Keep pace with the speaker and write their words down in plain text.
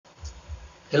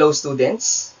Hello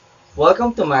students,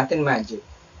 welcome to Math and Magic.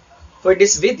 For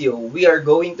this video, we are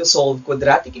going to solve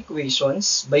quadratic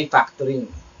equations by factoring.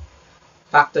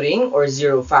 Factoring or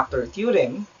zero-factor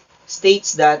theorem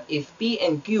states that if P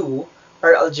and Q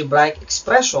are algebraic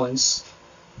expressions,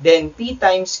 then P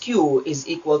times Q is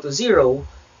equal to 0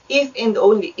 if and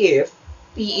only if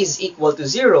P is equal to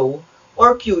 0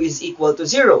 or Q is equal to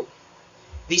 0.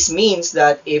 This means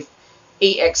that if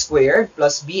ax squared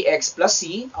plus bx plus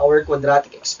c, our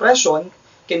quadratic expression,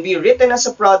 can be written as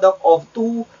a product of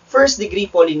two first-degree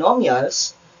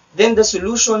polynomials, then the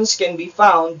solutions can be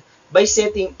found by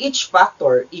setting each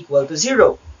factor equal to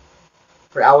 0.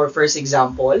 For our first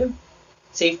example,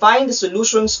 say find the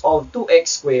solutions of 2x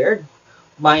squared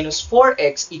minus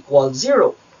 4x equals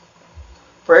 0.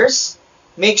 First,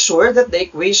 make sure that the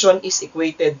equation is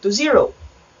equated to 0.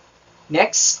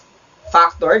 Next,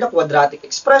 factor the quadratic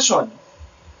expression.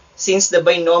 Since the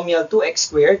binomial 2x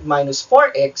squared minus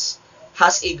 4x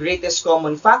has a greatest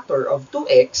common factor of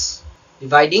 2x,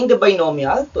 dividing the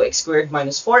binomial 2x squared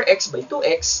minus 4x by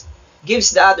 2x gives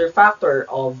the other factor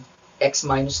of x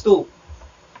minus 2.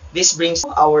 This brings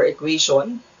our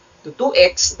equation to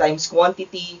 2x times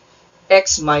quantity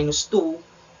x minus 2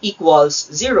 equals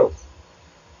 0.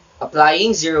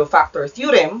 Applying zero-factor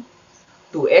theorem,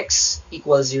 2x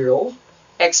equals 0,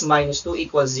 x minus 2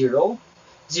 equals 0,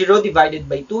 0 divided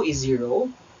by 2 is 0.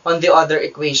 On the other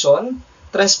equation,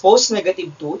 transpose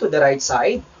negative 2 to the right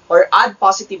side or add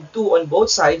positive 2 on both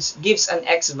sides gives an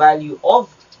x value of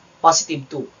positive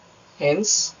 2.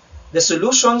 Hence, the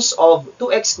solutions of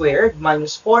 2x squared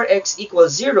minus 4x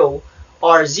equals 0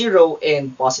 are 0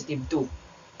 and positive 2.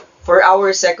 For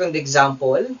our second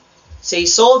example, say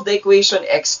solve the equation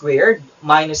x squared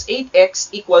minus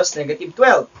 8x equals negative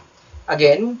 12.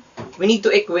 Again, we need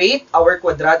to equate our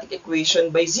quadratic equation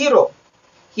by 0.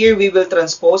 Here we will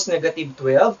transpose negative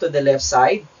 12 to the left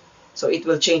side. So it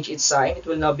will change its sign. It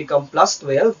will now become plus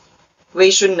 12.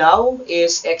 Equation now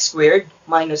is x squared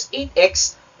minus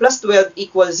 8x plus 12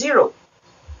 equals 0.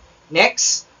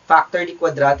 Next, factor the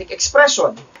quadratic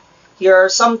expression. Here are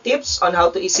some tips on how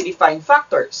to easily find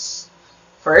factors.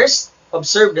 First,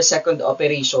 observe the second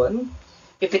operation.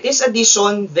 If it is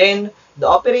addition, then the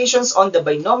operations on the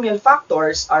binomial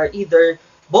factors are either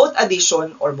both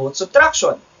addition or both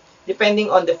subtraction, depending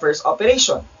on the first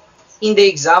operation. In the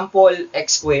example,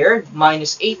 x squared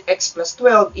minus 8x plus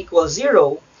 12 equals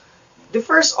 0, the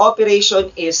first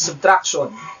operation is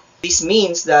subtraction. This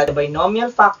means that the binomial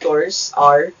factors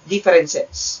are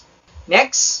differences.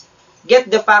 Next, get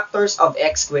the factors of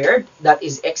x squared, that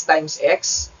is x times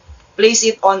x. Place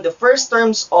it on the first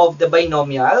terms of the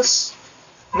binomials.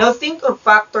 Now think of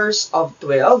factors of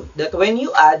 12 that when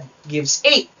you add gives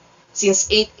 8,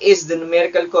 since 8 is the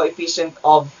numerical coefficient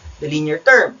of the linear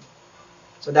term.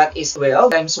 So that is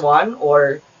 12 times 1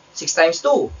 or 6 times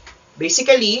 2.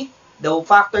 Basically, the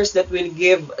factors that will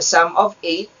give a sum of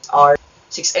 8 are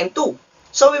 6 and 2.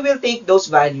 So we will take those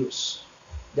values.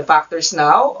 The factors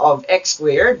now of x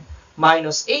squared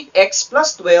minus 8x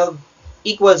plus 12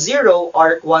 equals 0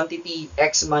 are quantity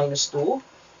x minus 2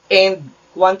 and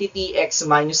quantity x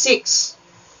minus 6.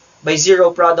 By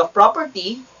zero product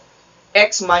property,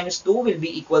 x minus 2 will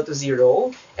be equal to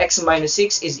 0, x minus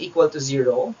 6 is equal to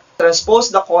 0.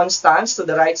 Transpose the constants to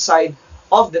the right side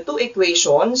of the two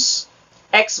equations.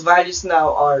 X values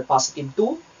now are positive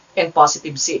 2 and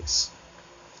positive 6.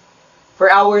 For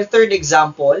our third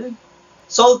example,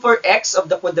 solve for x of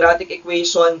the quadratic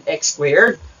equation x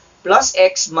squared plus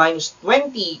x minus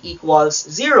 20 equals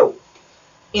 0.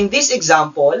 In this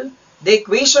example, the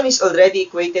equation is already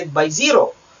equated by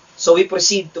 0, so we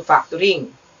proceed to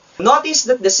factoring. Notice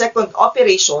that the second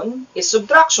operation is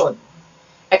subtraction.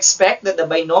 Expect that the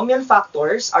binomial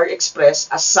factors are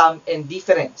expressed as sum and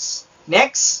difference.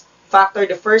 Next, factor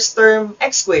the first term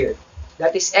x squared,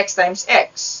 that is x times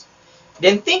x.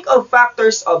 Then think of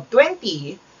factors of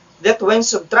 20 that when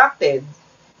subtracted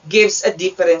gives a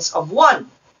difference of 1.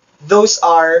 Those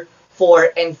are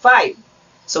 4 and 5.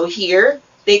 So here,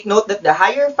 take note that the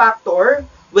higher factor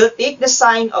will take the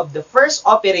sign of the first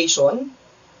operation.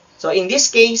 So in this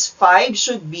case, 5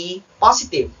 should be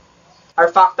positive. Our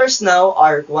factors now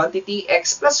are quantity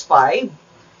x plus 5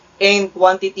 and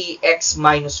quantity x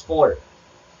minus 4.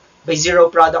 By zero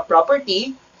product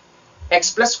property,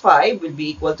 x plus 5 will be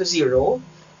equal to 0.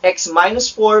 X minus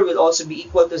 4 will also be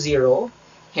equal to 0.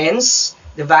 Hence,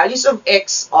 the values of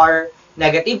x are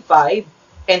negative 5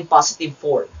 and positive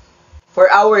 4. For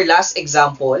our last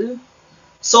example,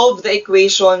 solve the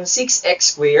equation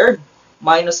 6x squared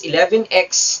minus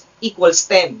 11x equals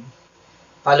 10.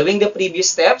 Following the previous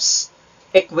steps,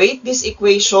 equate this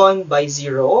equation by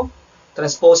 0.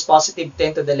 Transpose positive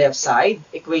 10 to the left side.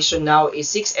 Equation now is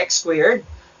 6x squared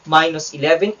minus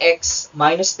 11x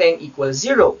minus 10 equals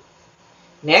 0.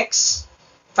 Next,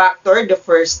 factor the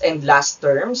first and last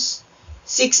terms.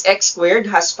 6x squared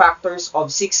has factors of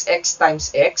 6x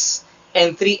times x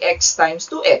and 3x times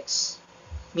 2x.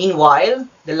 Meanwhile,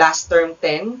 the last term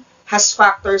 10 has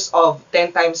factors of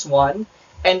 10 times 1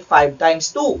 and 5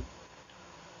 times 2.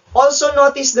 Also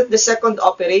notice that the second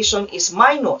operation is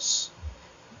minus.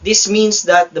 This means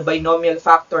that the binomial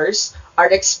factors are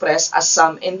expressed as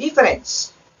sum and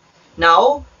difference.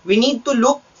 Now, we need to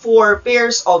look for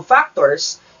pairs of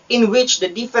factors in which the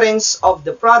difference of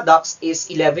the products is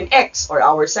 11x, or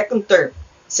our second term.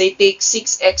 Say take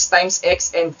 6x times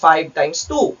x and 5 times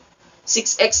 2.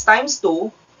 6x times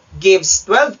 2 gives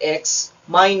 12x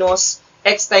minus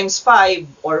x times 5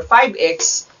 or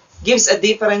 5x gives a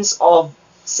difference of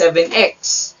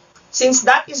 7x. Since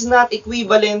that is not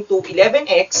equivalent to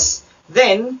 11x,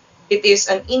 then it is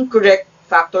an incorrect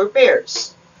factor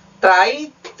pairs.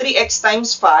 Try 3x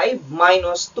times 5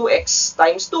 minus 2x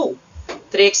times 2.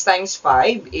 3x times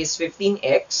 5 is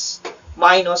 15x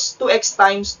minus 2x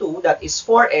times 2, that is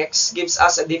 4x, gives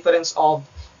us a difference of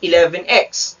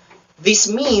 11x. This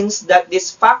means that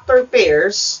these factor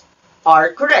pairs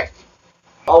are correct.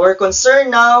 Our concern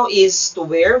now is to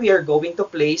where we are going to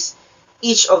place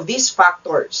each of these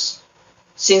factors.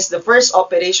 Since the first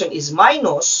operation is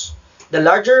minus, the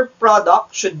larger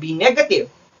product should be negative.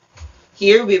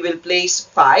 Here we will place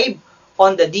 5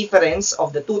 on the difference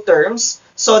of the two terms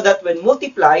so that when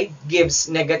multiplied gives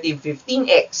negative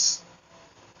 15x.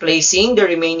 Placing the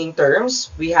remaining terms,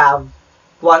 we have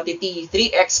quantity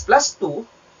 3x plus 2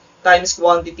 times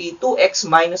quantity 2x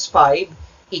minus 5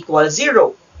 equals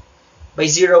 0. By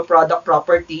zero product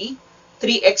property,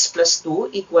 3x plus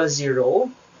 2 equals 0.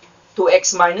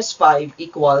 2x minus 5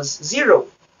 equals 0.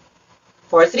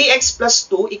 For 3x plus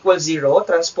 2 equals 0,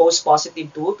 transpose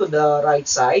positive 2 to the right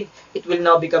side, it will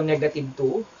now become negative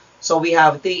 2. So we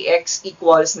have 3x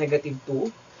equals negative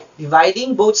 2.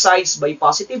 Dividing both sides by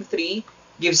positive 3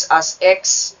 gives us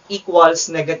x equals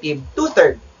negative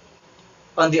 2/3.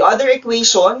 On the other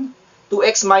equation,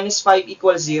 2x minus 5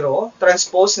 equals 0.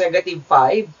 Transpose negative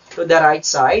 5 to the right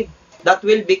side. That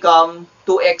will become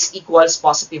 2x equals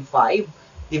positive 5.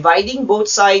 Dividing both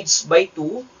sides by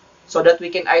 2 so that we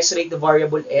can isolate the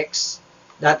variable x.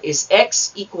 That is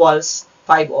x equals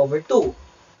 5 over 2.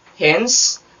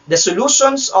 Hence, the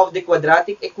solutions of the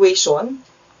quadratic equation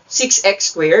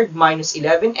 6x squared minus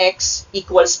 11x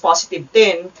equals positive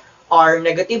 10 are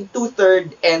negative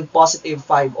 2/3 and positive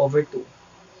 5 over 2.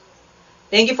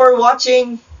 Thank you for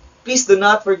watching. Please do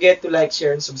not forget to like,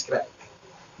 share, and subscribe.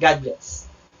 God bless.